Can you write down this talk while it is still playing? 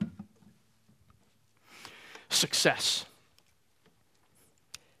success.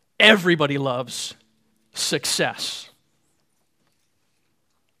 Everybody loves success.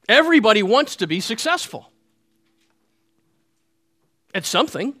 Everybody wants to be successful at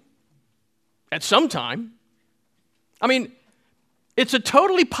something, at some time. I mean, it's a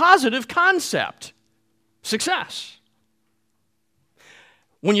totally positive concept, success.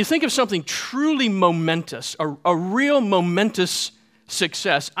 When you think of something truly momentous, a real momentous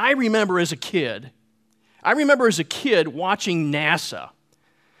success, I remember as a kid watching NASA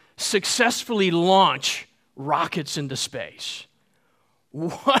successfully launch rockets into space.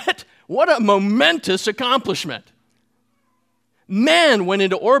 What a momentous accomplishment. Men went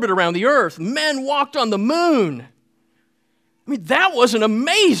into orbit around the earth. Men walked on the moon. I mean, that was an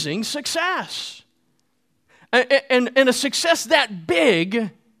amazing success. And a success that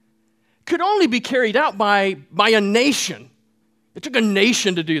big could only be carried out by a nation. It took a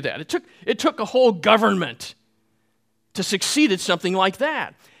nation to do that. It took a whole government to succeed at something like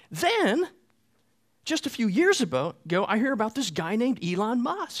that. Then, just a few years ago, I hear about this guy named Elon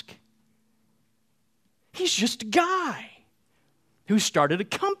Musk. He's just a guy who started a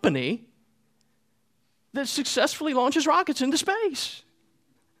company that successfully launches rockets into space.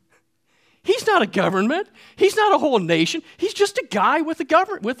 He's not a government. He's not a whole nation. He's just a guy with a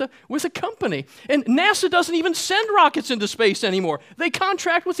government, with a company. And NASA doesn't even send rockets into space anymore. They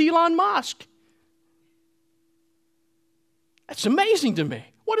contract with Elon Musk. That's amazing to me.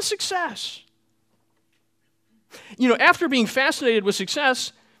 What a success. You know, after being fascinated with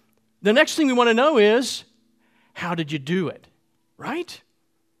success, the next thing we want to know is, how did you do it? Right?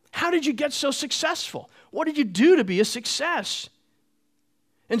 How did you get so successful? What did you do to be a success?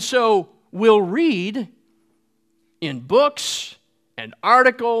 And so we'll read in books and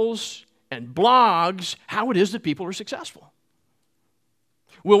articles and blogs how it is that people are successful.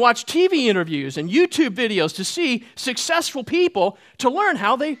 We'll watch TV interviews and YouTube videos to see successful people to learn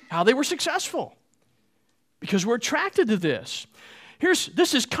how they were successful. Because we're attracted to this.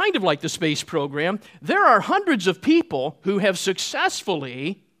 This is kind of like the space program. There are hundreds of people who have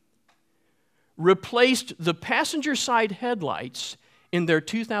successfully replaced the passenger side headlights in their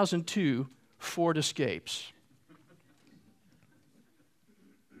 2002 Ford Escapes.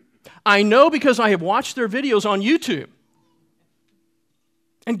 I know because I have watched their videos on YouTube.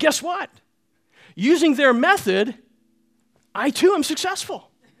 And guess what? Using their method, I too am successful.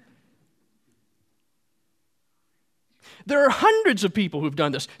 There are hundreds of people who've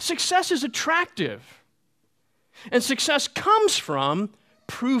done this. Success is attractive. And success comes from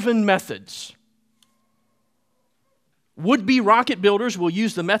proven methods. Would-be rocket builders will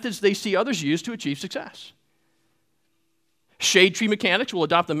use the methods they see others use to achieve success. Shade tree mechanics will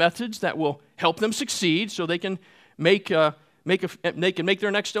adopt the methods that will help them succeed so they can make their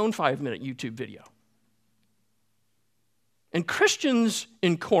next own 5-minute YouTube video. And Christians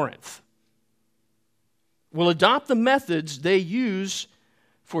in Corinth will adopt the methods they use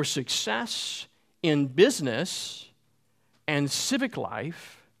for success in business and civic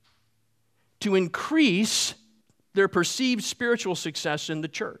life to increase their perceived spiritual success in the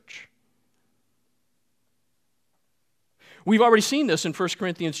church. We've already seen this in 1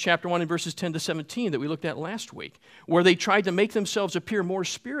 Corinthians chapter 1 and verses 10 to 17 that we looked at last week, where they tried to make themselves appear more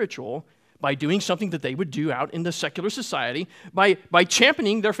spiritual by doing something that they would do out in the secular society by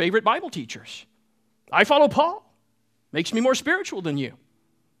championing their favorite Bible teachers. I follow Paul. Makes me more spiritual than you.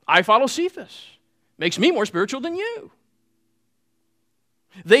 I follow Cephas. Makes me more spiritual than you.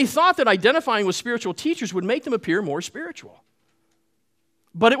 They thought that identifying with spiritual teachers would make them appear more spiritual.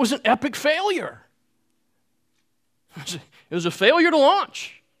 But it was an epic failure. It was a failure to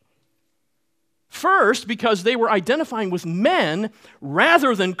launch. First, because they were identifying with men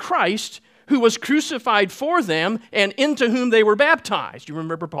rather than Christ, who was crucified for them and into whom they were baptized. You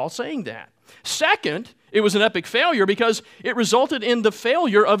remember Paul saying that. Second, it was an epic failure because it resulted in the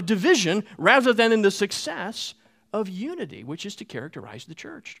failure of division rather than in the success of unity, which is to characterize the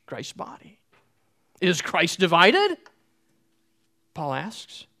church, Christ's body. Is Christ divided? Paul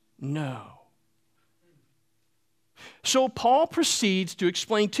asks. No. So Paul proceeds to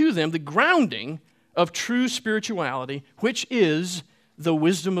explain to them the grounding of true spirituality, which is the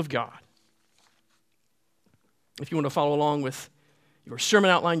wisdom of God. If you want to follow along with your sermon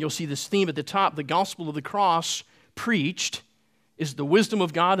outline, you'll see this theme at the top. The gospel of the cross preached is the wisdom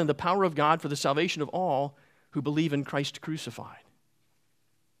of God and the power of God for the salvation of all who believe in Christ crucified.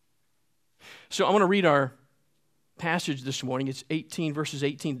 So I want to read our passage this morning. It's 18, verses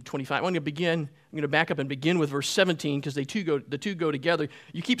 18 to 25. I'm going to back up and begin with verse 17 because the two go together.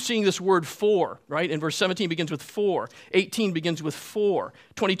 You keep seeing this word for, right? And verse 17 begins with for. 18 begins with for.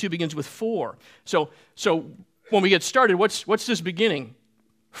 22 begins with for. So when we get started, what's this beginning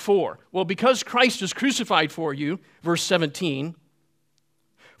for? Well, because Christ is crucified for you, verse 17,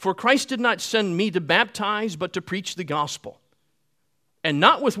 for Christ did not send me to baptize, but to preach the gospel, and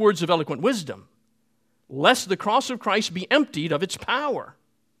not with words of eloquent wisdom, lest the cross of Christ be emptied of its power.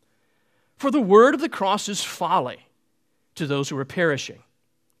 For the word of the cross is folly to those who are perishing,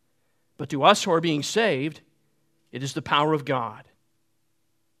 but to us who are being saved, it is the power of God.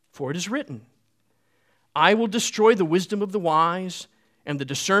 For it is written, I will destroy the wisdom of the wise, and the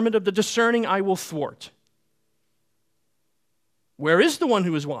discernment of the discerning I will thwart. Where is the one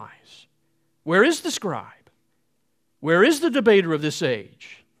who is wise? Where is the scribe? Where is the debater of this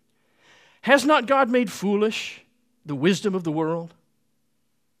age? Has not God made foolish the wisdom of the world?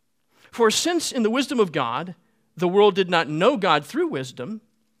 For since in the wisdom of God, the world did not know God through wisdom,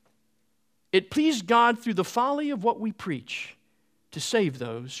 it pleased God through the folly of what we preach to save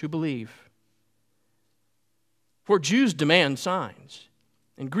those who believe. For Jews demand signs,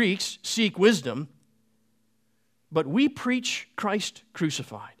 and Greeks seek wisdom, but we preach Christ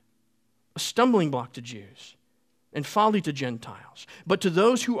crucified, a stumbling block to Jews and folly to Gentiles. But to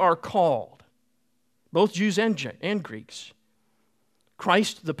those who are called, both Jews and Greeks,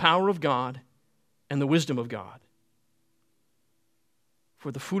 Christ the power of God and the wisdom of God.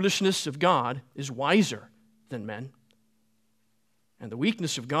 For the foolishness of God is wiser than men, and the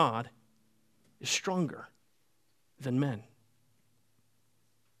weakness of God is stronger than men.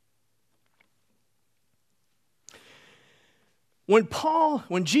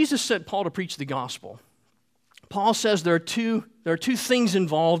 When Jesus sent Paul to preach the gospel, Paul says there are two things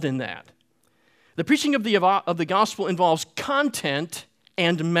involved in that. The preaching of the gospel involves content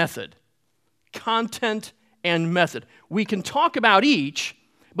and method. Content and method. We can talk about each,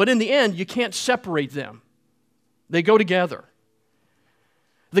 but in the end, you can't separate them. They go together.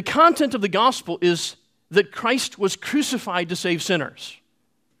 The content of the gospel is that Christ was crucified to save sinners.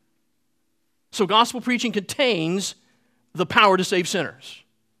 So gospel preaching contains the power to save sinners.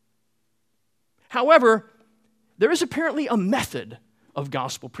 However, there is apparently a method of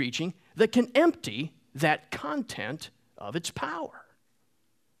gospel preaching that can empty that content of its power.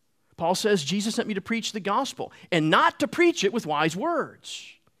 Paul says, Jesus sent me to preach the gospel, and not to preach it with wise words.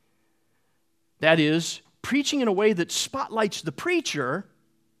 That is, preaching in a way that spotlights the preacher,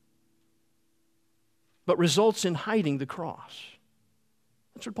 but results in hiding the cross.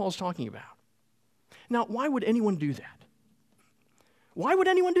 That's what Paul's talking about. Now, why would anyone do that? Why would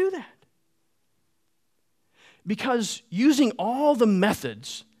anyone do that? Because using all the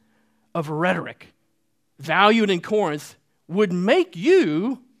methods of rhetoric valued in Corinth would make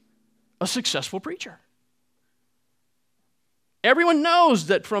you a successful preacher. Everyone knows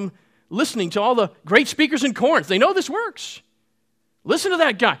that from listening to all the great speakers in Corinth, they know this works. Listen to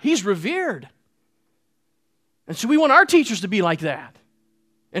that guy. He's revered. And so we want our teachers to be like that.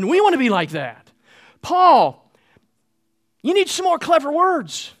 And we want to be like that. Paul, you need some more clever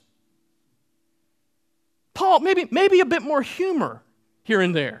words. Paul, maybe a bit more humor here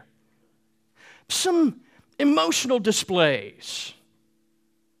and there. Some emotional displays.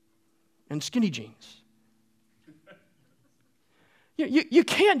 And skinny jeans. You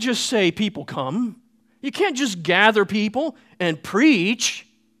can't just say people come. You can't just gather people and preach.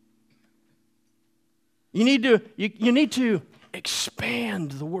 You need to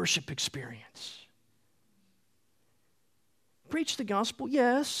expand the worship experience. Preach the gospel,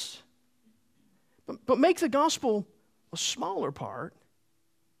 yes, but make the gospel a smaller part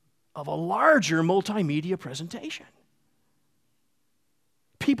of a larger multimedia presentation.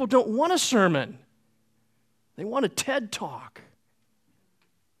 People don't want a sermon. They want a TED Talk.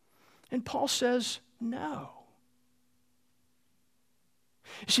 And Paul says, no.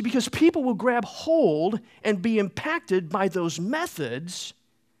 You see, because people will grab hold and be impacted by those methods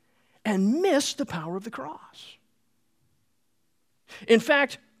and miss the power of the cross. In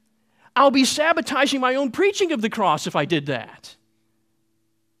fact, I'll be sabotaging my own preaching of the cross if I did that.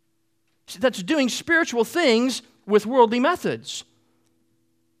 See, that's doing spiritual things with worldly methods.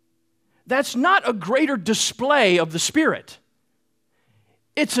 That's not a greater display of the Spirit.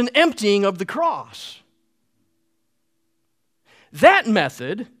 It's an emptying of the cross. That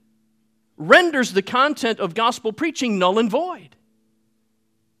method renders the content of gospel preaching null and void.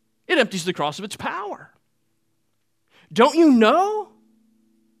 It empties the cross of its power. Don't you know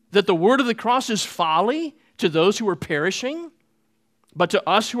that the word of the cross is folly to those who are perishing, but to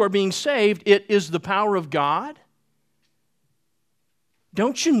us who are being saved, it is the power of God?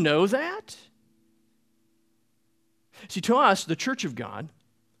 Don't you know that? See, to us, the church of God,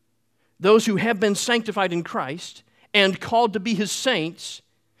 those who have been sanctified in Christ and called to be His saints,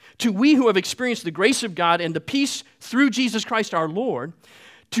 to we who have experienced the grace of God and the peace through Jesus Christ our Lord,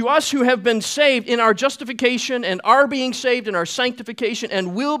 to us who have been saved in our justification and are being saved in our sanctification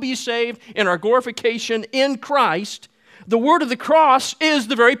and will be saved in our glorification in Christ, the word of the cross is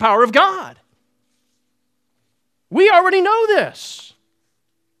the very power of God. We already know this.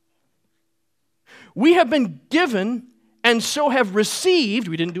 We have been given and so have received,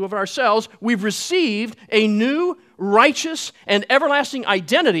 we didn't do it of ourselves, we've received a new, righteous, and everlasting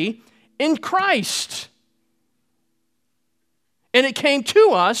identity in Christ. And it came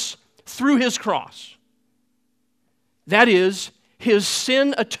to us through His cross. That is, His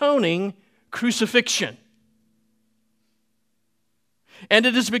sin-atoning crucifixion. And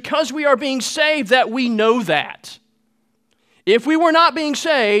it is because we are being saved that we know that. If we were not being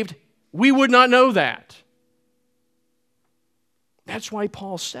saved, we would not know that. That's why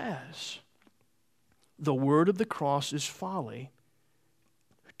Paul says, the word of the cross is folly.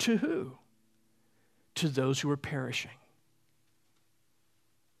 To who? To those who are perishing.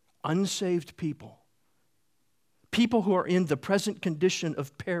 Unsaved people. People who are in the present condition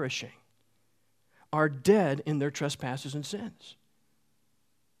of perishing are dead in their trespasses and sins.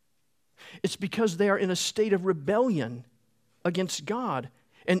 It's because they are in a state of rebellion against God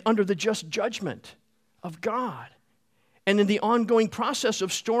and under the just judgment of God. And in the ongoing process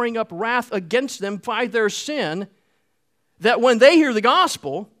of storing up wrath against them by their sin, that when they hear the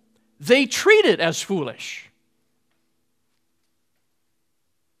gospel, they treat it as foolish.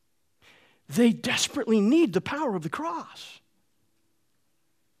 They desperately need the power of the cross.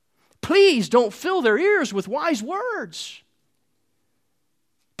 Please don't fill their ears with wise words.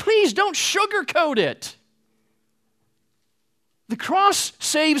 Please don't sugarcoat it. The cross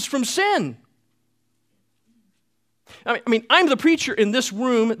saves from sin. I mean, I'm the preacher in this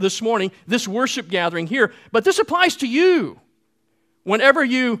room this morning, this worship gathering here, but this applies to you whenever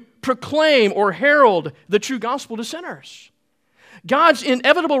you proclaim or herald the true gospel to sinners. God's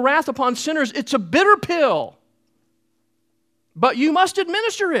inevitable wrath upon sinners, it's a bitter pill, but you must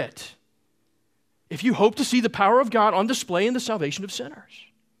administer it if you hope to see the power of God on display in the salvation of sinners.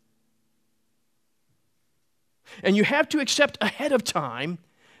 And you have to accept ahead of time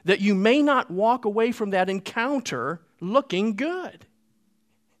that you may not walk away from that encounter looking good.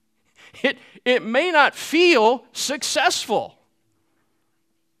 It may not feel successful.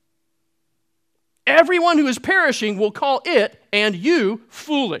 Everyone who is perishing will call it and you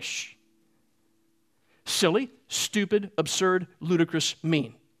foolish. Silly, stupid, absurd, ludicrous,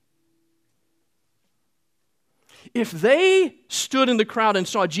 mean. If they stood in the crowd and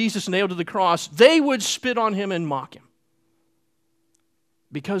saw Jesus nailed to the cross, they would spit on him and mock him.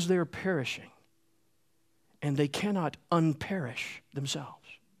 Because they are perishing, and they cannot unperish themselves.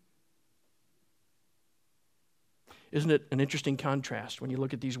 Isn't it an interesting contrast when you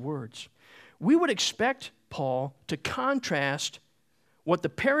look at these words? We would expect Paul to contrast what the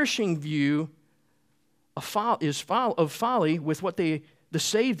perishing view of folly with what the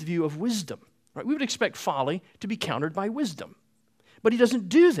saved view of wisdom. Right? We would expect folly to be countered by wisdom. But he doesn't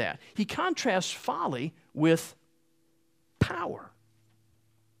do that. He contrasts folly with power.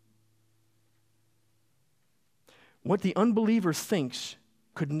 What the unbeliever thinks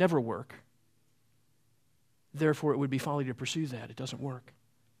could never work, therefore it would be folly to pursue that. It doesn't work,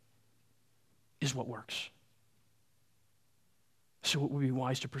 is what works. So it would be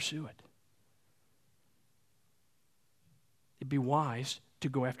wise to pursue it. It'd be wise to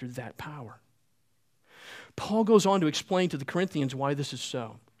go after that power. Paul goes on to explain to the Corinthians why this is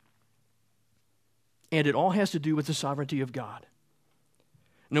so. And it all has to do with the sovereignty of God.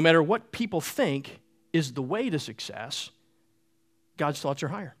 No matter what people think is the way to success, God's thoughts are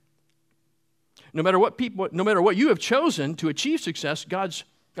higher. No matter what you have chosen to achieve success, God's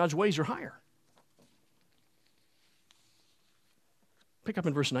ways are higher. Pick up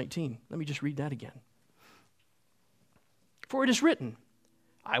in verse 19. Let me just read that again. For it is written,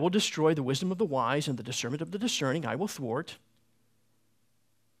 I will destroy the wisdom of the wise, and the discernment of the discerning I will thwart.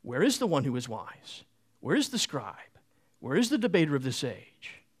 Where is the one who is wise? Where is the scribe? Where is the debater of this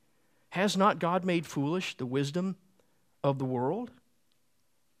age? Has not God made foolish the wisdom of the world?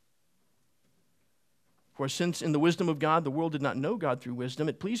 For since in the wisdom of God the world did not know God through wisdom,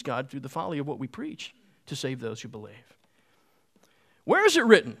 it pleased God through the folly of what we preach to save those who believe. Where is it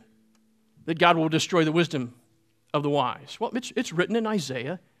written that God will destroy the wisdom of the wise? Well, it's written in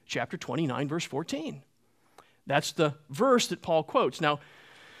Isaiah chapter 29, verse 14. That's the verse that Paul quotes. Now,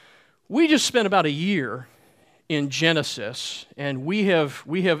 we just spent about a year in Genesis, and we have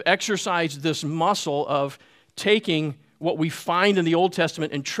exercised this muscle of taking what we find in the Old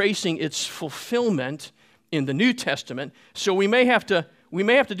Testament and tracing its fulfillment in the New Testament. So we may have to we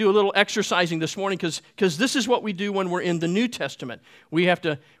may have to do a little exercising this morning because this is what we do when we're in the New Testament. We get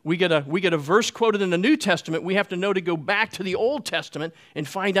a verse quoted in the New Testament. We have to know to go back to the Old Testament and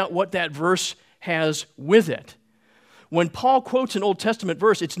find out what that verse has with it. When Paul quotes an Old Testament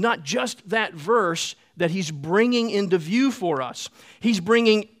verse, it's not just that verse that he's bringing into view for us. He's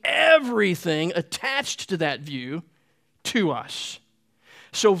bringing everything attached to that view to us.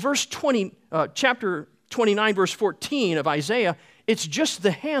 So chapter 29, verse 14 of Isaiah, it's just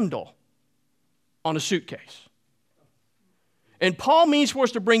the handle on a suitcase. And Paul means for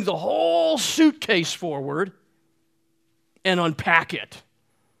us to bring the whole suitcase forward and unpack it.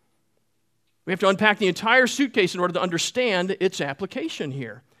 We have to unpack the entire suitcase in order to understand its application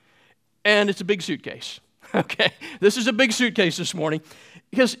here. And it's a big suitcase, okay? This is a big suitcase this morning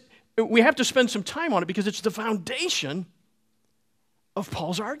because we have to spend some time on it because it's the foundation of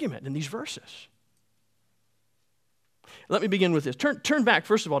Paul's argument in these verses. Let me begin with this. Turn back,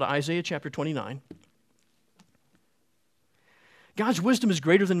 first of all, to Isaiah chapter 29. God's wisdom is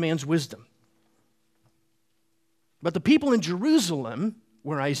greater than man's wisdom. But the people in Jerusalem,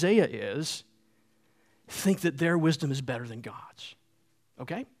 where Isaiah is, think that their wisdom is better than God's.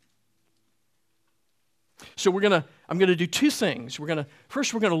 Okay? So I'm going to do two things.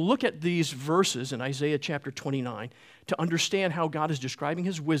 First, we're going to look at these verses in Isaiah chapter 29 to understand how God is describing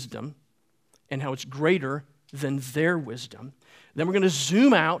his wisdom and how it's greater than their wisdom. Then we're going to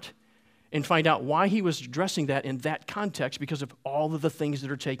zoom out and find out why he was addressing that in that context because of all of the things that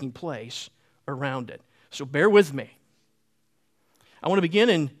are taking place around it. So bear with me. I want to begin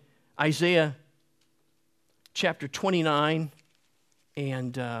in Isaiah chapter 29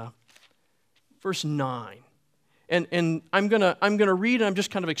 and verse 9. And I'm gonna read and I'm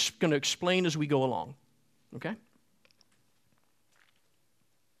just kind of going to explain as we go along. Okay?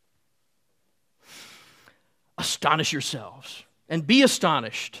 Astonish yourselves and be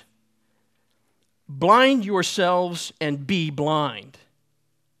astonished. Blind yourselves and be blind.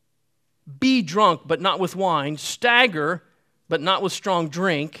 Be drunk, but not with wine. Stagger, but not with strong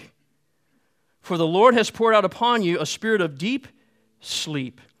drink. For the Lord has poured out upon you a spirit of deep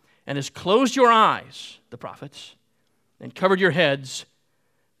sleep, and has closed your eyes, the prophets, and covered your heads,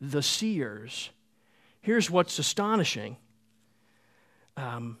 the seers. Here's what's astonishing.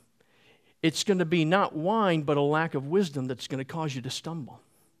 It's going to be not wine, but a lack of wisdom that's going to cause you to stumble.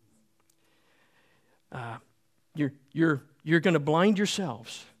 You're going to blind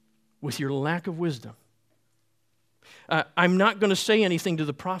yourselves with your lack of wisdom. I'm not going to say anything to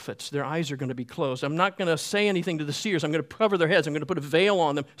the prophets. Their eyes are going to be closed. I'm not going to say anything to the seers. I'm going to cover their heads. I'm going to put a veil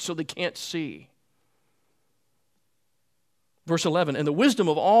on them so they can't see. Verse 11, and the wisdom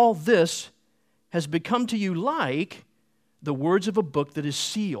of all this has become to you like the words of a book that is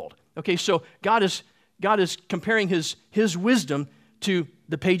sealed. Okay, so God is comparing his wisdom to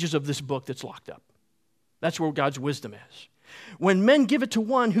the pages of this book that's locked up. That's where God's wisdom is. When men give it to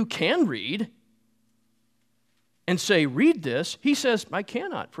one who can read and say, read this, he says, I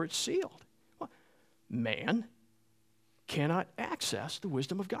cannot, for it's sealed. Well, man cannot access the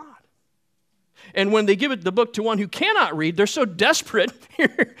wisdom of God. And when they give the book to one who cannot read, they're so desperate.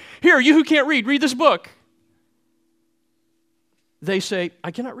 Here, you who can't read this book. They say,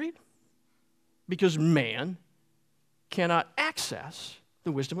 I cannot read. Because man cannot access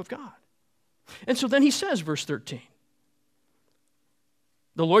the wisdom of God. And so then he says, verse 13,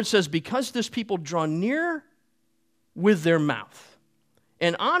 the Lord says, because this people draw near with their mouth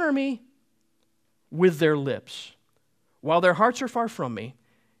and honor me with their lips, while their hearts are far from me,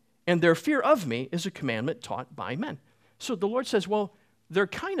 and their fear of me is a commandment taught by men. So the Lord says, well, they're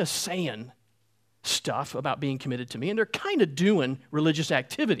kind of saying stuff about being committed to me, and they're kind of doing religious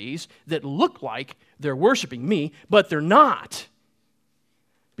activities that look like they're worshiping me, but they're not.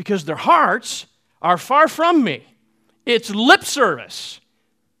 Because their hearts are far from me. It's lip service.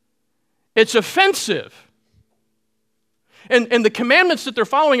 It's offensive. And the commandments that they're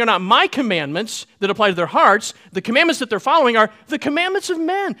following are not my commandments that apply to their hearts. The commandments that they're following are the commandments of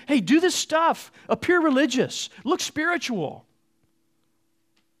men. Hey, do this stuff. Appear religious. Look spiritual.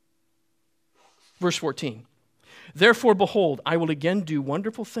 Verse 14. Therefore, behold, I will again do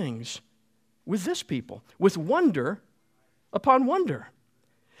wonderful things with this people, with wonder upon wonder.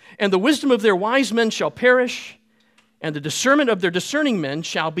 And the wisdom of their wise men shall perish, and the discernment of their discerning men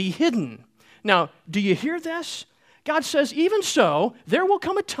shall be hidden. Now, do you hear this? God says, even so, there will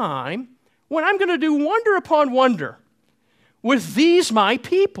come a time when I'm going to do wonder upon wonder with these my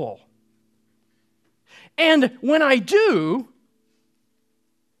people. And when I do,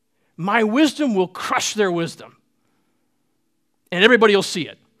 my wisdom will crush their wisdom. And everybody will see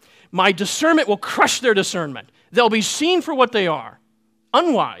it. My discernment will crush their discernment. They'll be seen for what they are.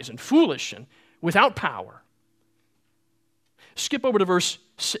 unwise and foolish and without power. Skip over to verse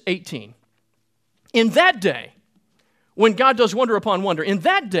 18. In that day, when God does wonder upon wonder, in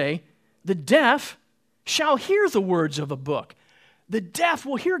that day, the deaf shall hear the words of a book. The deaf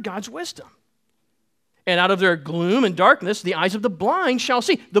will hear God's wisdom. And out of their gloom and darkness, the eyes of the blind shall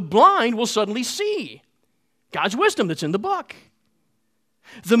see. The blind will suddenly see God's wisdom that's in the book.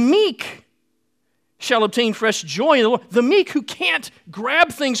 The meek shall obtain fresh joy in the Lord. The meek who can't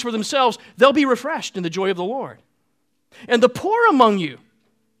grab things for themselves, they'll be refreshed in the joy of the Lord. And the poor among you,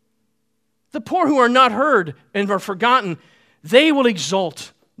 the poor who are not heard and are forgotten, they will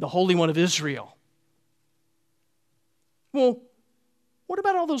exalt the Holy One of Israel. Well, what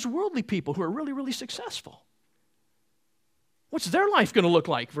about all those worldly people who are really, really successful? What's their life going to look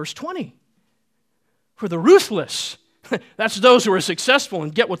like? Verse 20. For the ruthless, that's those who are successful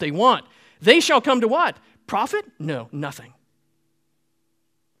and get what they want, they shall come to what? Profit? No, nothing.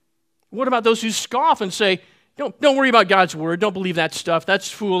 What about those who scoff and say, don't worry about God's word, don't believe that stuff, that's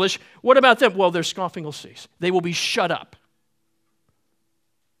foolish. What about them? Well, their scoffing will cease. They will be shut up.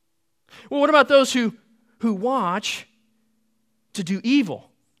 Well, what about those who watch to do evil?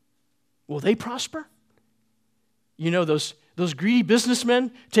 Will they prosper? You know, those greedy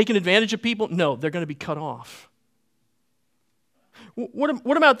businessmen taking advantage of people? No, they're going to be cut off.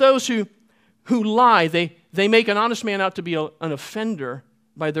 What about those who lie? They make an honest man out to be an offender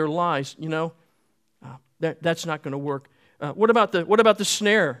by their lies. You know, that's not going to work. What about the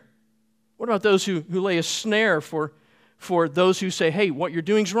snare? What about those who lay a snare for those who say, hey, what you're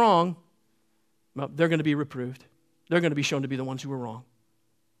doing's wrong? Well, they're going to be reproved. They're going to be shown to be the ones who are wrong.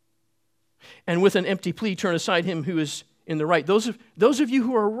 And with an empty plea, turn aside him who is in the right. Those of you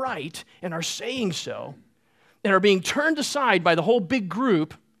who are right and are saying so and are being turned aside by the whole big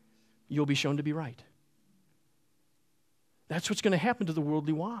group, you'll be shown to be right. That's what's going to happen to the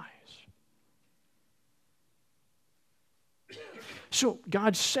worldly wise. So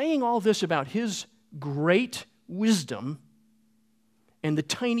God's saying all this about his great wisdom and the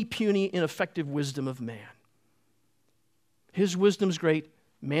tiny, puny, ineffective wisdom of man. His wisdom is great,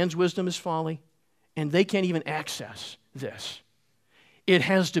 man's wisdom is folly, and they can't even access this. It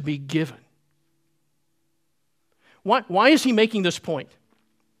has to be given. Why is he making this point?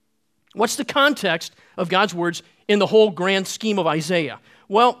 What's the context of God's words in the whole grand scheme of Isaiah?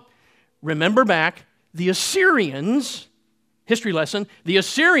 Well, remember back, the Assyrians, history lesson, the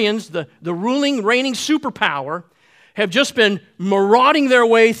Assyrians, the ruling, reigning superpower, have just been marauding their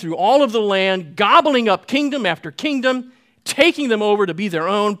way through all of the land, gobbling up kingdom after kingdom, taking them over to be their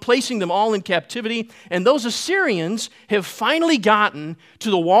own, placing them all in captivity. And those Assyrians have finally gotten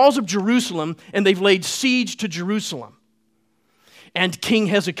to the walls of Jerusalem, and they've laid siege to Jerusalem. And King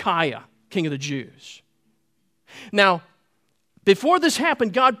Hezekiah, king of the Jews. Now, before this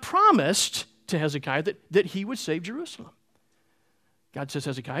happened, God promised to Hezekiah that he would save Jerusalem. God says,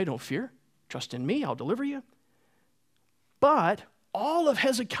 Hezekiah, don't fear. Trust in me, I'll deliver you. But all of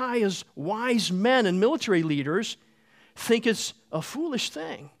Hezekiah's wise men and military leaders think it's a foolish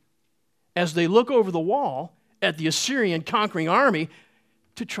thing as they look over the wall at the Assyrian conquering army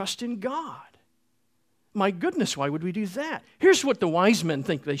to trust in God. My goodness, why would we do that? Here's what the wise men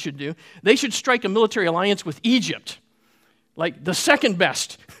think they should do. They should strike a military alliance with Egypt, like the second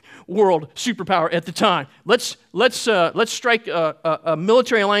best world superpower at the time. Let's strike a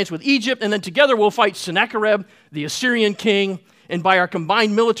military alliance with Egypt, and then together we'll fight Sennacherib, the Assyrian king, and by our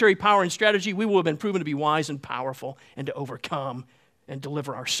combined military power and strategy, we will have been proven to be wise and powerful and to overcome and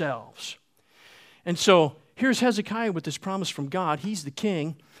deliver ourselves. And so here's Hezekiah with this promise from God. He's the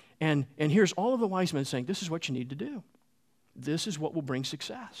king, and here's all of the wise men saying, this is what you need to do. This is what will bring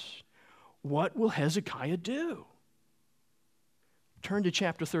success. What will Hezekiah do? Turn to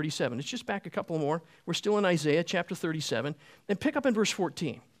chapter 37. It's just back a couple more. We're still in Isaiah chapter 37. And pick up in verse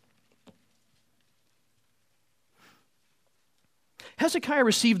 14. Hezekiah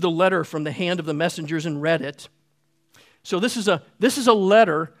received the letter from the hand of the messengers and read it. So this is a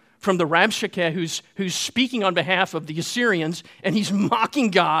letter from the Rabshakeh who's speaking on behalf of the Assyrians, and he's mocking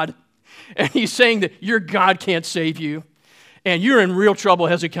God, and he's saying that your God can't save you, and you're in real trouble,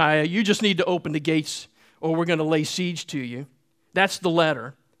 Hezekiah. You just need to open the gates, or we're going to lay siege to you. That's the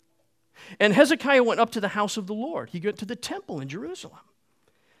letter. And Hezekiah went up to the house of the Lord. He went to the temple in Jerusalem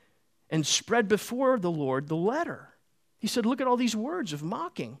and spread before the Lord the letter. He said, look at all these words of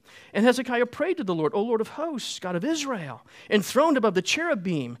mocking. And Hezekiah prayed to the Lord, O Lord of hosts, God of Israel, enthroned above the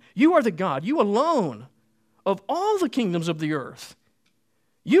cherubim, you are the God, you alone, of all the kingdoms of the earth.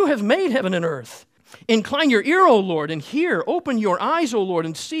 You have made heaven and earth. Incline your ear, O Lord, and hear. Open your eyes, O Lord,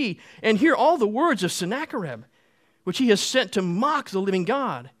 and see, and hear all the words of Sennacherib. which he has sent to mock the living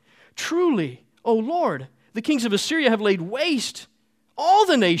God. Truly, O Lord, the kings of Assyria have laid waste all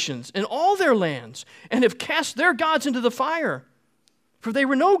the nations and all their lands, and have cast their gods into the fire, for they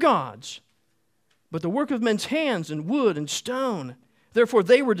were no gods, but the work of men's hands in wood and stone. Therefore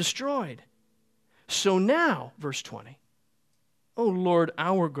they were destroyed. So now, verse 20, O Lord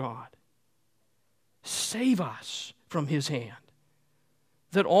our God, save us from his hand,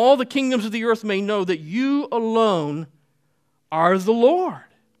 that all the kingdoms of the earth may know that you alone are the Lord.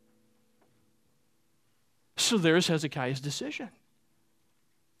 So there's Hezekiah's decision.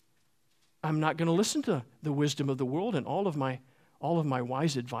 I'm not going to listen to the wisdom of the world and all of my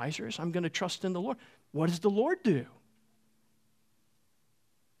wise advisors. I'm going to trust in the Lord. What does the Lord do?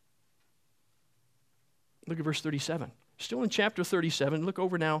 Look at verse 37. Still in chapter 37. Look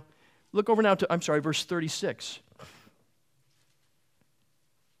over now to, verse 36.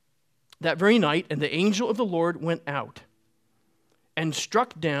 That very night, and the angel of the Lord went out and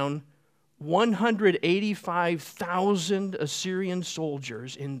struck down 185,000 Assyrian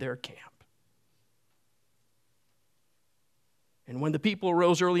soldiers in their camp. And when the people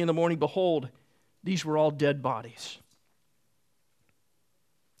arose early in the morning, behold, these were all dead bodies.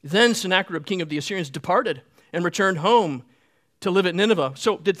 Then Sennacherib, king of the Assyrians, departed and returned home to live at Nineveh.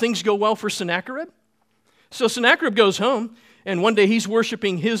 So did things go well for Sennacherib? So Sennacherib goes home, and one day he's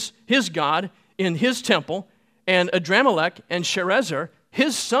worshiping his God in his temple, and Adramelech and Sharezer,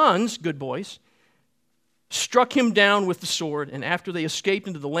 his sons, good boys, struck him down with the sword, and after they escaped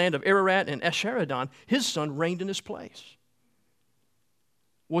into the land of Ararat and Esarhaddon, his son reigned in his place.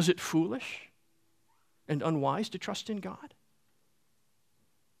 Was it foolish and unwise to trust in God?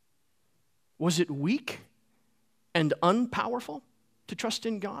 Was it weak and unpowerful to trust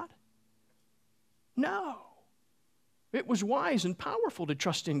in God? No. It was wise and powerful to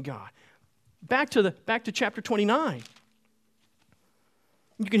trust in God. Back to chapter 29.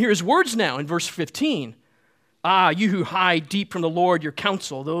 You can hear his words now in verse 15. Ah, you who hide deep from the Lord your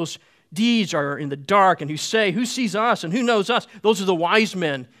counsel, those deeds are in the dark, and who say, who sees us and who knows us? Those are the wise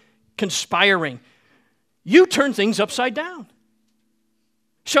men conspiring. You turn things upside down.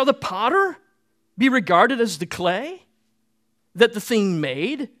 Shall the potter be regarded as the clay, that the thing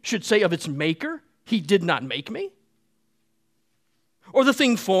made should say of its maker, he did not make me? Or the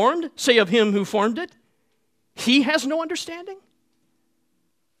thing formed say of him who formed it, he has no understanding?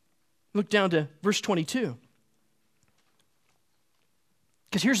 Look down to verse 22.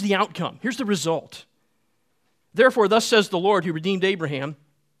 Because here's the outcome. Here's the result. Therefore, thus says the Lord who redeemed Abraham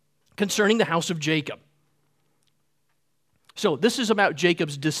concerning the house of Jacob. So this is about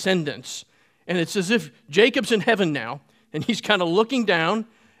Jacob's descendants. And it's as if Jacob's in heaven now, and he's kind of looking down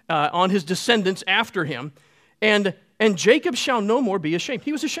on his descendants after him. And Jacob shall no more be ashamed.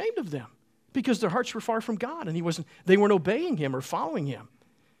 He was ashamed of them because their hearts were far from God, and they weren't obeying him or following him.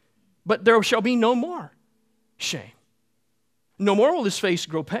 But there shall be no more shame. No more will his face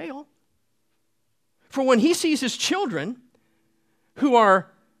grow pale. For when he sees his children, who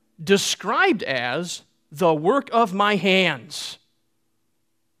are described as the work of my hands,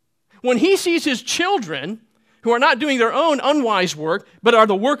 when he sees his children, who are not doing their own unwise work, but are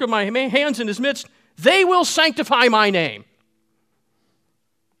the work of my hands in his midst, they will sanctify my name.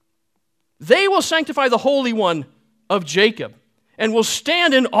 They will sanctify the Holy One of Jacob, and will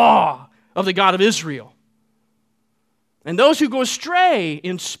stand in awe of the God of Israel. And those who go astray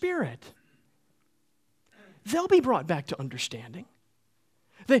in spirit, they'll be brought back to understanding.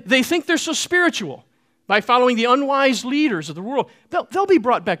 They think they're so spiritual by following the unwise leaders of the world. They'll be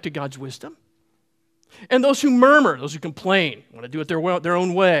brought back to God's wisdom. And those who murmur, those who complain, want to do it their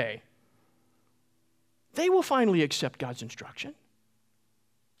own way, they will finally accept God's instruction.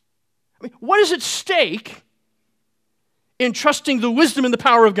 I mean, what is at stake in trusting the wisdom and the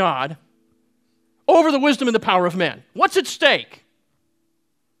power of God over the wisdom and the power of men? What's at stake?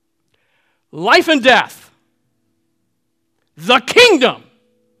 Life and death. The kingdom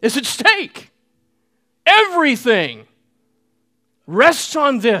is at stake. Everything rests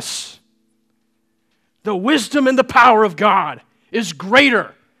on this. The wisdom and the power of God is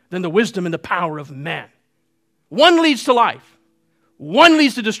greater than the wisdom and the power of men. One leads to life. One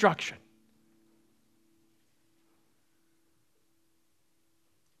leads to destruction.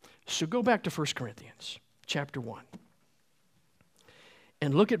 So go back to 1 Corinthians chapter 1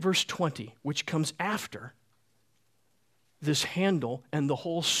 and look at verse 20, which comes after this handle and the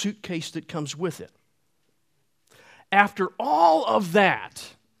whole suitcase that comes with it. After all of that,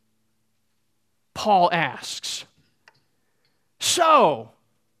 Paul asks, so,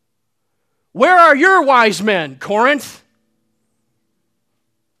 where are your wise men, Corinth?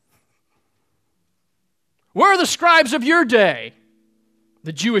 Where are the scribes of your day?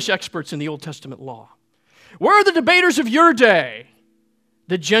 The Jewish experts in the Old Testament law. Where are the debaters of your day?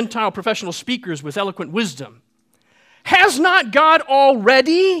 The Gentile professional speakers with eloquent wisdom. Has not God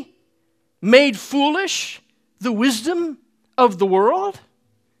already made foolish the wisdom of the world?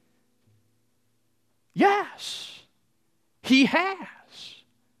 Yes, he has.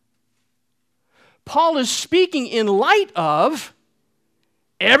 Paul is speaking in light of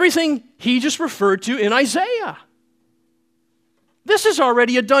everything he just referred to in Isaiah. This is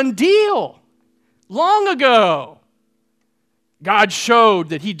already a done deal. Long ago, God showed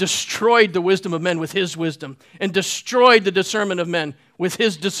that he destroyed the wisdom of men with his wisdom and destroyed the discernment of men with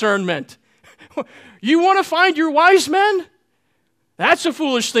his discernment. You want to find your wise men? That's a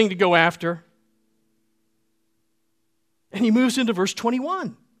foolish thing to go after. And he moves into verse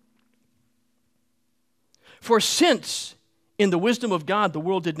 21. For since in the wisdom of God the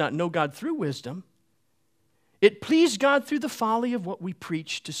world did not know God through wisdom, it pleased God through the folly of what we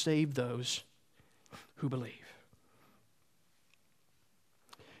preach to save those who believe.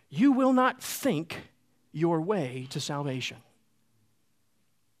 You will not think your way to salvation.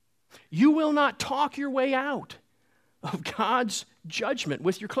 You will not talk your way out of God's judgment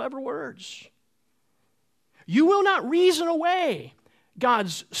with your clever words. You will not reason away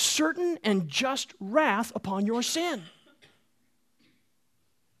God's certain and just wrath upon your sin.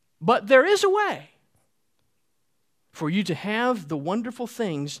 But there is a way for you to have the wonderful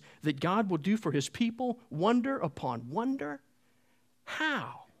things that God will do for his people, wonder upon wonder.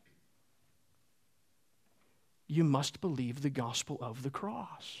 How? You must believe the gospel of the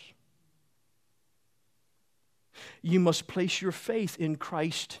cross. You must place your faith in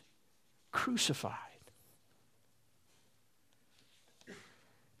Christ crucified.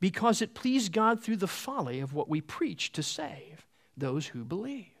 Because it pleased God through the folly of what we preach to save those who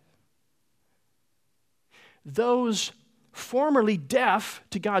believe. Those formerly deaf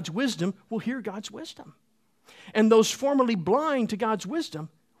to God's wisdom will hear God's wisdom. And those formerly blind to God's wisdom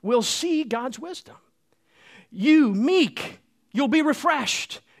will see God's wisdom. You meek, you'll be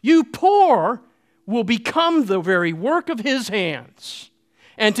refreshed. You poor will become the very work of his hands.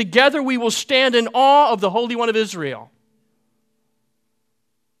 And together we will stand in awe of the Holy One of Israel.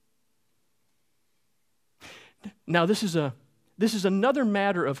 Now this is another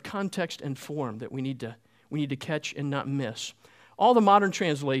matter of context and form that we need to catch and not miss. All the modern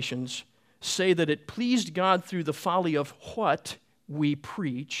translations say that it pleased God through the folly of what we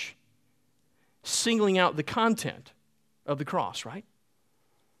preach, singling out the content of the cross, right?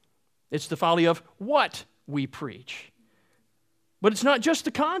 It's the folly of what we preach. But it's not just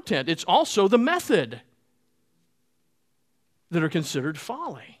the content, it's also the method that are considered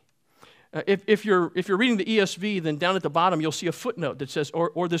folly. If you're reading the ESV, then down at the bottom you'll see a footnote that says,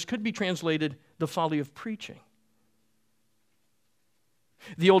 or this could be translated, the folly of preaching.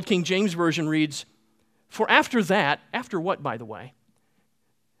 The Old King James Version reads, for after that, after what, by the way?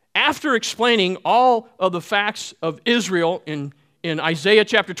 After explaining all of the facts of Israel in Isaiah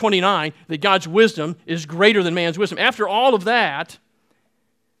chapter 29, that God's wisdom is greater than man's wisdom, after all of that,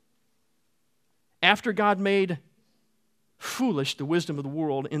 after God made foolish the wisdom of the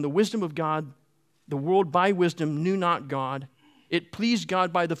world, in the wisdom of God, the world by wisdom knew not God, it pleased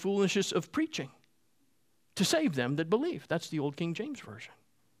God by the foolishness of preaching to save them that believe. That's the Old King James Version.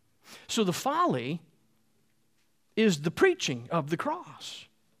 So the folly is the preaching of the cross.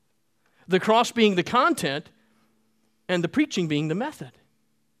 The cross being the content and the preaching being the method.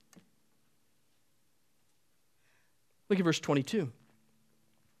 Look at verse 22.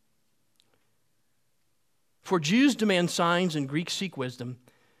 For Jews demand signs and Greeks seek wisdom,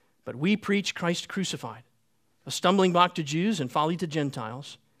 but we preach Christ crucified, a stumbling block to Jews and folly to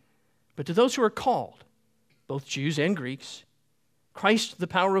Gentiles. But to those who are called, both Jews and Greeks, Christ the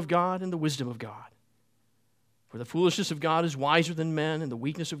power of God and the wisdom of God. For the foolishness of God is wiser than men, and the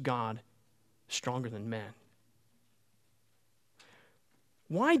weakness of God stronger than men.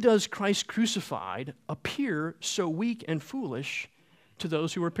 Why does Christ crucified appear so weak and foolish to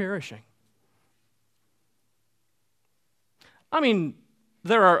those who are perishing? I mean,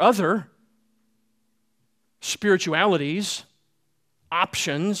 there are other spiritualities,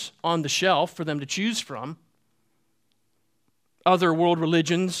 options on the shelf for them to choose from. Other world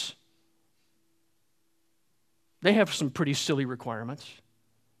religions, they have some pretty silly requirements.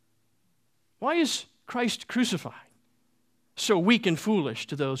 Why is Christ crucified so weak and foolish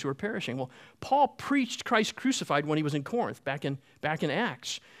to those who are perishing? Well, Paul preached Christ crucified when he was in Corinth, back in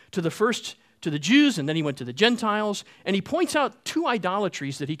Acts, to the Jews, and then he went to the Gentiles, and he points out two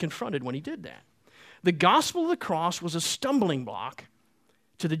idolatries that he confronted when he did that. The gospel of the cross was a stumbling block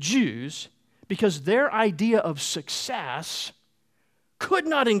to the Jews because their idea of success could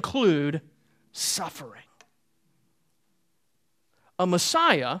not include suffering. A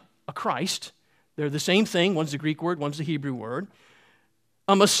Messiah, a Christ, they're the same thing. One's the Greek word, one's the Hebrew word.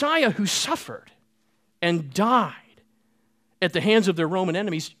 A Messiah who suffered and died at the hands of their Roman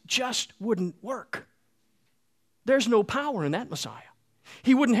enemies just wouldn't work. There's no power in that Messiah.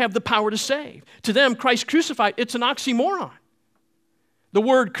 He wouldn't have the power to save. To them, Christ crucified, it's an oxymoron. The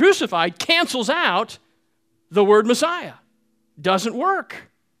word crucified cancels out the word Messiah. Doesn't work.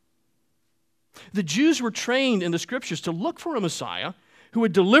 The Jews were trained in the Scriptures to look for a Messiah who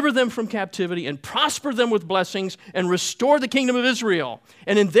would deliver them from captivity and prosper them with blessings and restore the kingdom of Israel.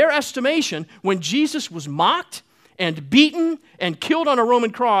 And in their estimation, when Jesus was mocked and beaten and killed on a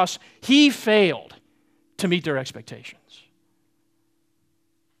Roman cross, he failed to meet their expectations.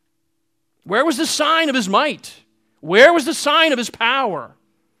 Where was the sign of his might? Where was the sign of his power?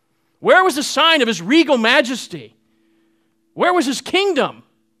 Where was the sign of his regal majesty? Where was his kingdom?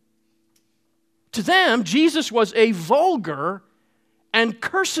 To them, Jesus was a vulgar and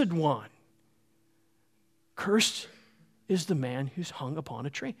cursed one. Cursed is the man who's hung upon a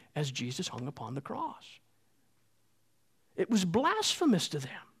tree, as Jesus hung upon the cross. It was blasphemous to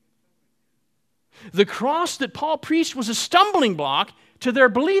them. The cross that Paul preached was a stumbling block to their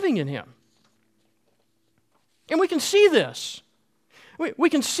believing in him. And we can see this. We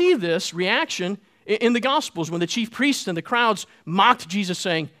can see this reaction in the Gospels when the chief priests and the crowds mocked Jesus,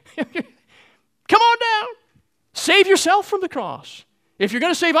 saying, come on down, save yourself from the cross. If you're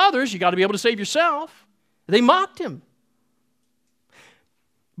going to save others, you got to be able to save yourself. They mocked him.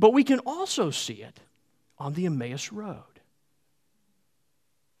 But we can also see it on the Emmaus Road.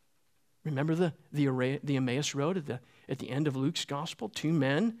 Remember the Emmaus Road at the end of Luke's Gospel? Two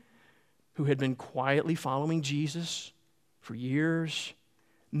men who had been quietly following Jesus for years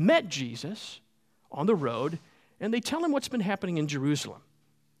met Jesus on the road, and they tell him what's been happening in Jerusalem.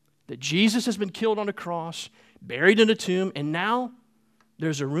 That Jesus has been killed on a cross, buried in a tomb, and now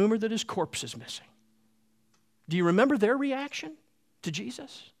there's a rumor that his corpse is missing. Do you remember their reaction to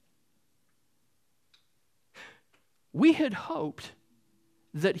Jesus? We had hoped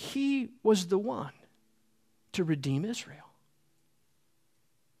that he was the one to redeem Israel.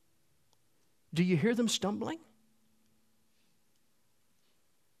 Do you hear them stumbling?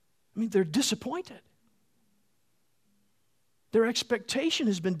 I mean, they're disappointed. Their expectation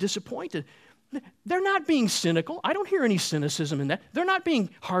has been disappointed. They're not being cynical. I don't hear any cynicism in that. They're not being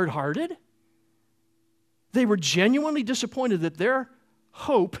hard-hearted. They were genuinely disappointed that their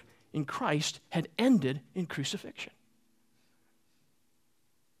hope in Christ had ended in crucifixion.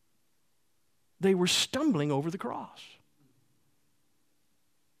 They were stumbling over the cross.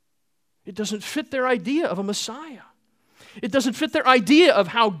 It doesn't fit their idea of a Messiah. It doesn't fit their idea of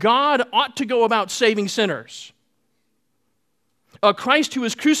how God ought to go about saving sinners. A Christ who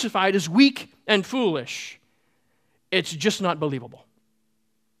is crucified is weak and foolish. It's just not believable.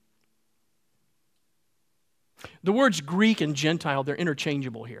 The words Greek and Gentile, they're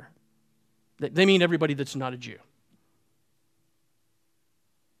interchangeable here. They mean everybody that's not a Jew.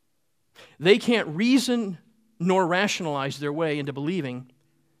 They can't reason nor rationalize their way into believing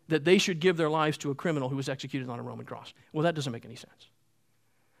that they should give their lives to a criminal who was executed on a Roman cross. Well, that doesn't make any sense.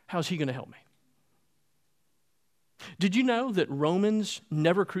 How's he going to help me? Did you know that Romans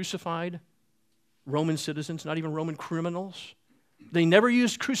never crucified Roman citizens, not even Roman criminals? They never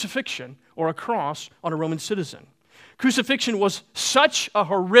used crucifixion or a cross on a Roman citizen. Crucifixion was such a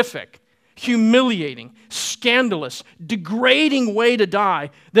horrific, humiliating, scandalous, degrading way to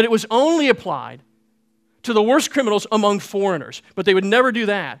die that it was only applied to the worst criminals among foreigners. But they would never do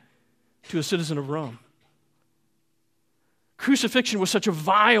that to a citizen of Rome. Crucifixion was such a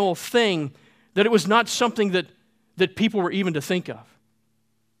vile thing that it was not something that people were even to think of.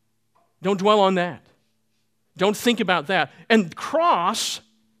 Don't dwell on that. Don't think about that. And cross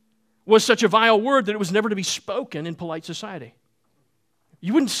was such a vile word that it was never to be spoken in polite society.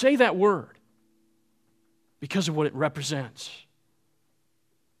 You wouldn't say that word because of what it represents.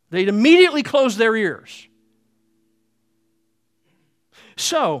 They'd immediately close their ears.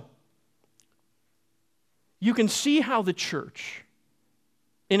 So, you can see how the church,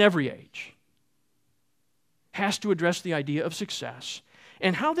 in every age, has to address the idea of success,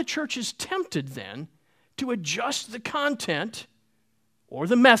 and how the church is tempted then to adjust the content or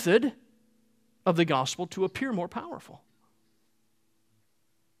the method of the gospel to appear more powerful.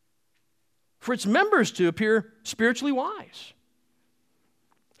 For its members to appear spiritually wise,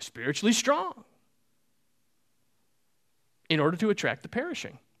 spiritually strong, in order to attract the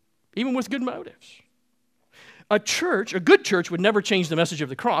perishing, even with good motives. A good church would never change the message of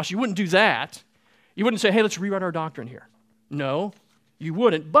the cross. You wouldn't do that. You wouldn't say, hey, let's rewrite our doctrine here. No, you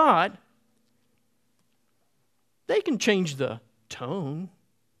wouldn't. But they can change the tone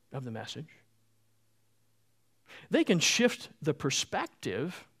of the message. They can shift the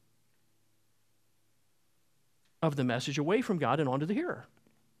perspective of the message away from God and onto the hearer.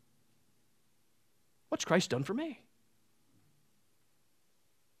 What's Christ done for me?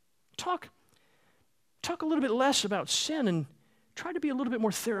 Talk a little bit less about sin and try to be a little bit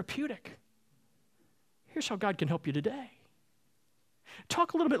more therapeutic. Here's how God can help you today.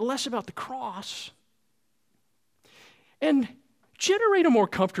 Talk a little bit less about the cross and generate a more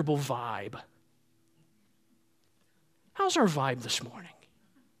comfortable vibe. How's our vibe this morning?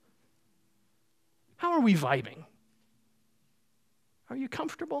 How are we vibing? Are you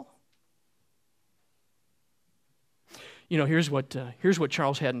comfortable? You know, here's what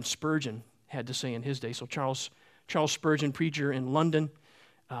Charles Haddon Spurgeon had to say in his day. So Charles Spurgeon, preacher in London,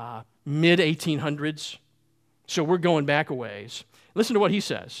 mid-1800s. So we're going back a ways. Listen to what he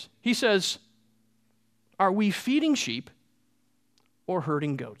says. He says, are we feeding sheep or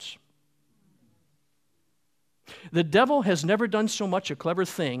herding goats? The devil has never done so much a clever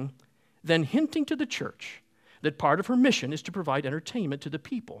thing than hinting to the church that part of her mission is to provide entertainment to the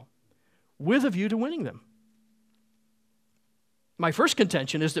people with a view to winning them. My first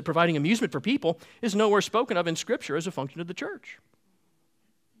contention is that providing amusement for people is nowhere spoken of in Scripture as a function of the church.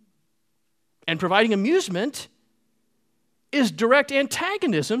 And providing amusement is direct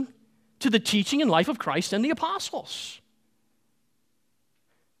antagonism to the teaching and life of Christ and the apostles.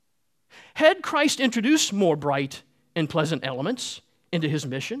 Had Christ introduced more bright and pleasant elements into his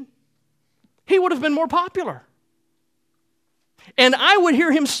mission, he would have been more popular. And I would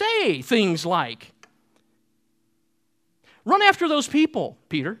hear him say things like, run after those people,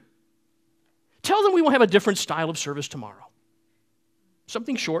 Peter. Tell them we will have a different style of service tomorrow.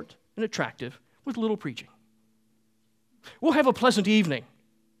 Something short and attractive with little preaching. We'll have a pleasant evening.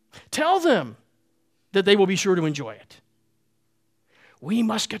 Tell them that they will be sure to enjoy it. We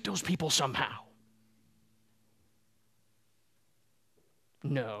must get those people somehow.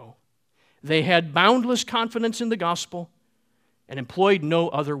 No. They had boundless confidence in the gospel and employed no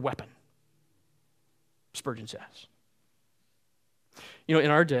other weapon, Spurgeon says. You know, in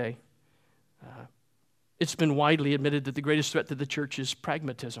our day, it's been widely admitted that the greatest threat to the church is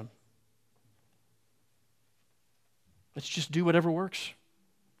pragmatism. Let's just do whatever works,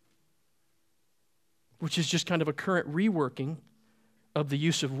 which is just kind of a current reworking of the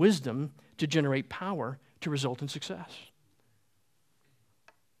use of wisdom to generate power to result in success.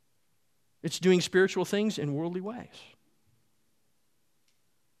 It's doing spiritual things in worldly ways.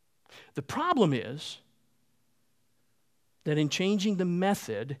 The problem is that in changing the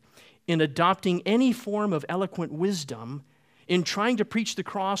method, in adopting any form of eloquent wisdom, in trying to preach the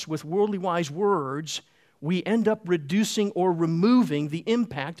cross with worldly wise words, we end up reducing or removing the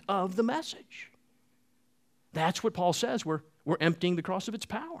impact of the message. That's what Paul says. We're emptying the cross of its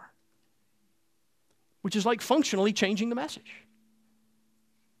power, which is like functionally changing the message.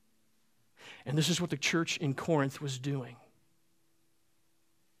 And this is what the church in Corinth was doing.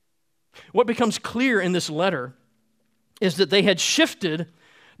 What becomes clear in this letter is that they had shifted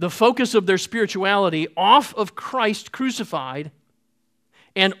the focus of their spirituality off of Christ crucified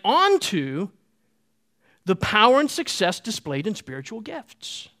and onto the power and success displayed in spiritual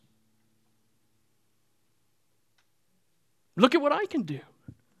gifts. Look at what I can do.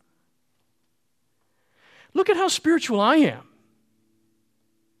 Look at how spiritual I am.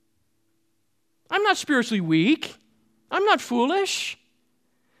 I'm not spiritually weak. I'm not foolish.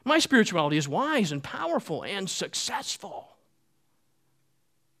 My spirituality is wise and powerful and successful.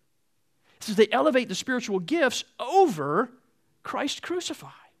 It says they elevate the spiritual gifts over Christ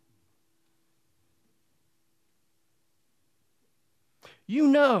crucified. You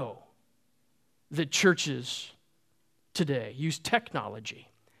know that churches today use technology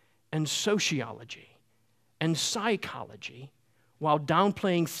and sociology and psychology while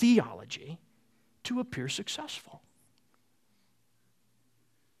downplaying theology to appear successful,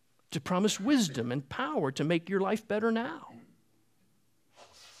 to promise wisdom and power to make your life better now.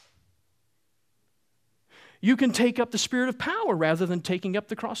 You can take up the spirit of power rather than taking up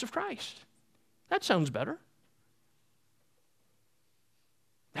the cross of Christ. That sounds better.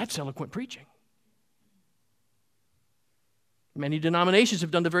 That's eloquent preaching. Many denominations have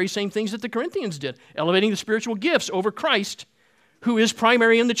done the very same things that the Corinthians did, elevating the spiritual gifts over Christ, who is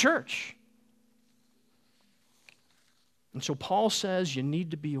primary in the church. And so Paul says you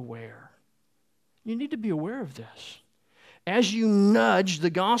need to be aware. You need to be aware of this. As you nudge the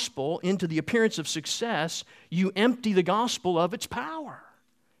gospel into the appearance of success, you empty the gospel of its power.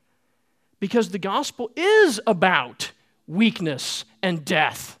 Because the gospel is about weakness and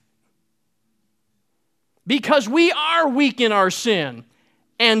death. Because we are weak in our sin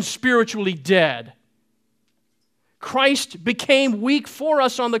and spiritually dead. Christ became weak for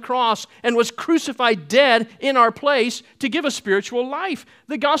us on the cross and was crucified dead in our place to give us spiritual life.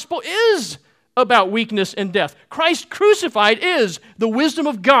 The gospel is about weakness and death. Christ crucified is the wisdom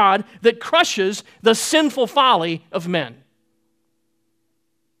of God that crushes the sinful folly of men.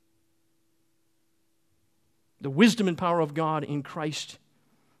 The wisdom and power of God in Christ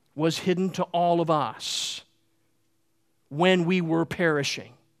was hidden to all of us when we were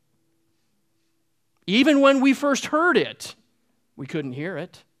perishing. Even when we first heard it, we couldn't hear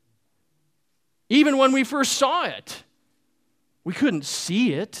it. Even when we first saw it, we couldn't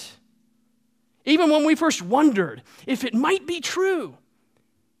see it. Even when we first wondered if it might be true,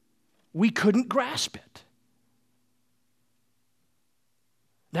 we couldn't grasp it.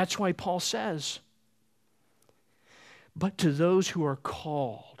 That's why Paul says, but to those who are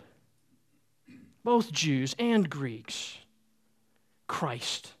called, both Jews and Greeks,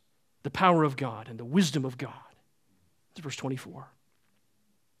 Christ, the power of God and the wisdom of God. That's verse 24.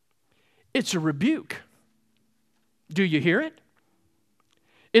 It's a rebuke. Do you hear it?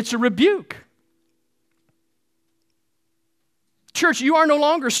 It's a rebuke. Church, you are no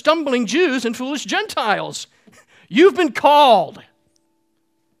longer stumbling Jews and foolish Gentiles. You've been called.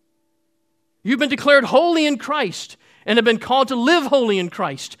 You've been declared holy in Christ and have been called to live holy in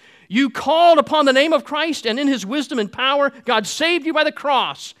Christ. You called upon the name of Christ, and in His wisdom and power, God saved you by the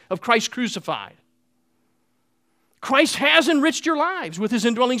cross of Christ crucified. Christ has enriched your lives with His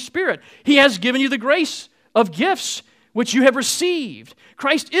indwelling Spirit. He has given you the grace of gifts which you have received.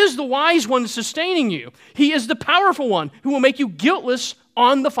 Christ is the wise one sustaining you. He is the powerful one who will make you guiltless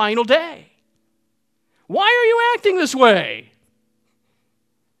on the final day. Why are you acting this way?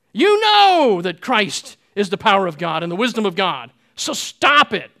 You know that Christ is the power of God and the wisdom of God, so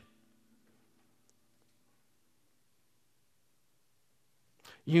stop it.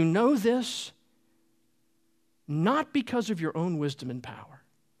 You know this not because of your own wisdom and power,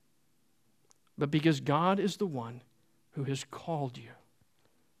 but because God is the one who has called you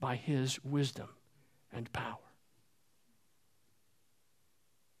by His wisdom and power.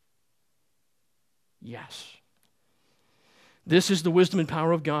 Yes. This is the wisdom and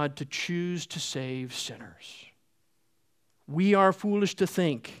power of God to choose to save sinners. We are foolish to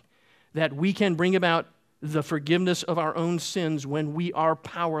think that we can bring about the forgiveness of our own sins when we are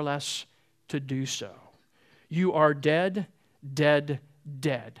powerless to do so. You are dead, dead,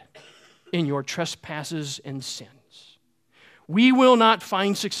 dead in your trespasses and sins. We will not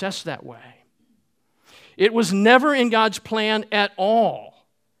find success that way. It was never in God's plan at all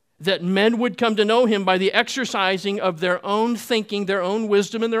that men would come to know Him by the exercising of their own thinking, their own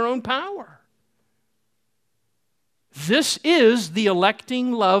wisdom, and their own power. This is the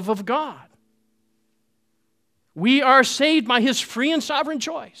electing love of God. We are saved by His free and sovereign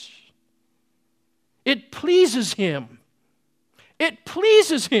choice. It pleases Him. It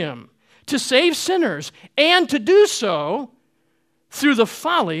pleases Him to save sinners and to do so through the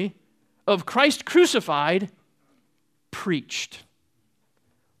folly of Christ crucified preached.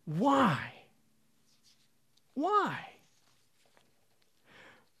 Why? Why?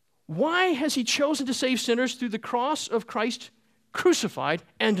 Why has He chosen to save sinners through the cross of Christ crucified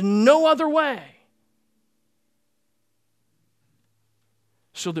and no other way?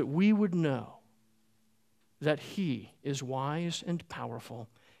 So that we would know that He is wise and powerful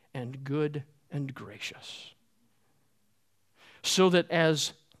and good and gracious. So that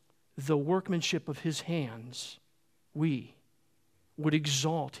as the workmanship of His hands, we would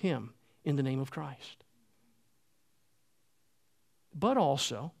exalt Him in the name of Christ. But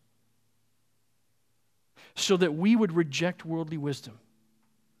also, so that we would reject worldly wisdom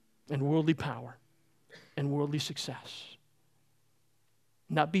and worldly power and worldly success.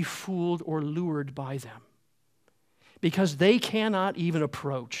 Not be fooled or lured by them, because they cannot even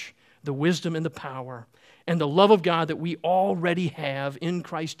approach the wisdom and the power and the love of God that we already have in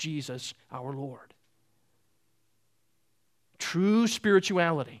Christ Jesus our Lord. True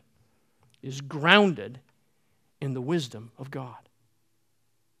spirituality is grounded in the wisdom of God.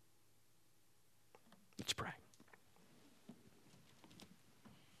 Let's pray.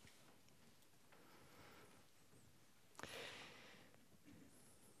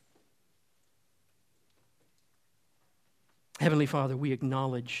 Heavenly Father, we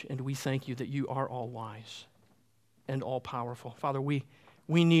acknowledge and we thank You that You are all wise and all powerful. Father, we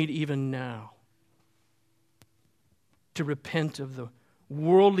need even now to repent of the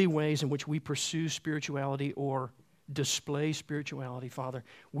worldly ways in which we pursue spirituality or display spirituality, Father.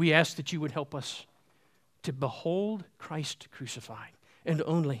 We ask that you would help us to behold Christ crucified and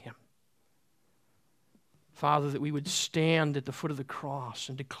only him. Father, that we would stand at the foot of the cross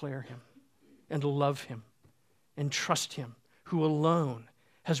and declare him and love him and trust him, who alone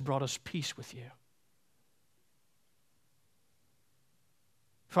has brought us peace with you.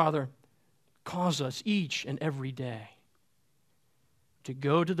 Father, cause us each and every day to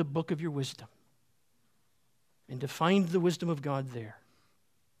go to the book of your wisdom and to find the wisdom of God there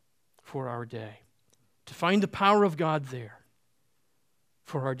for our day, to find the power of God there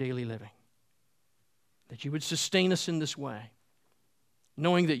for our daily living. That you would sustain us in this way,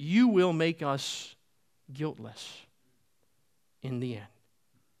 knowing that you will make us guiltless in the end.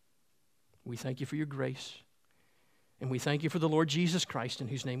 We thank you for your grace, and we thank you for the Lord Jesus Christ, in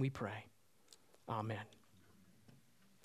whose name we pray. Amen.